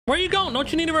Where you going? Don't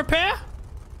you need a repair?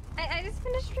 I just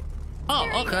finished repairing. Oh,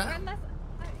 okay. Unless,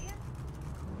 yeah.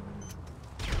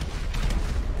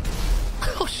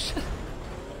 Oh, shit.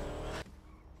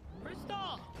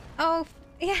 Crystal! Oh,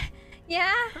 yeah.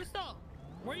 Yeah? Crystal!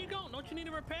 Where you going? Don't you need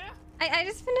a repair? I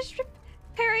just finished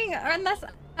repairing. Unless,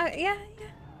 yeah, yeah.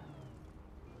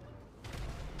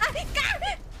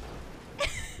 God!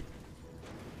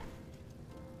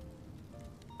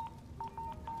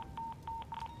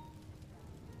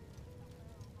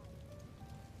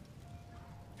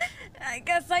 I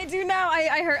guess I do now.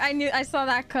 I saw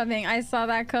that coming. I saw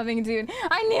that coming, dude.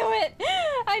 I knew it.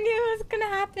 I knew it was gonna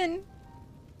happen.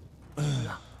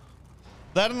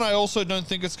 That, and I also don't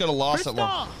think it's gonna last that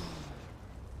long.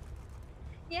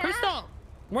 Yeah? Crystal!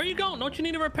 Where you going? Don't you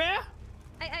need a repair?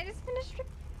 I just finished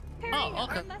repairing. Oh,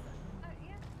 okay. Unless,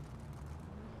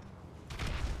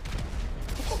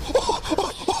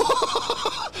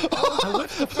 I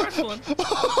whipped the first one.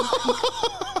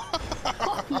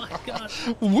 Oh my god.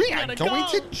 We are going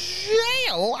to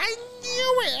jail. I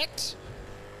knew it.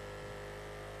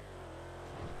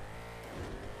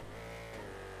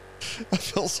 I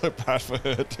feel so bad for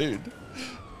her, dude.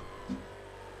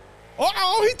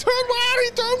 Uh-oh, he turned one.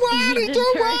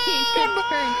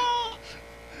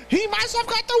 He must have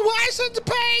got the license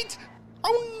plate.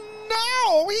 Oh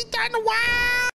no, he turned one.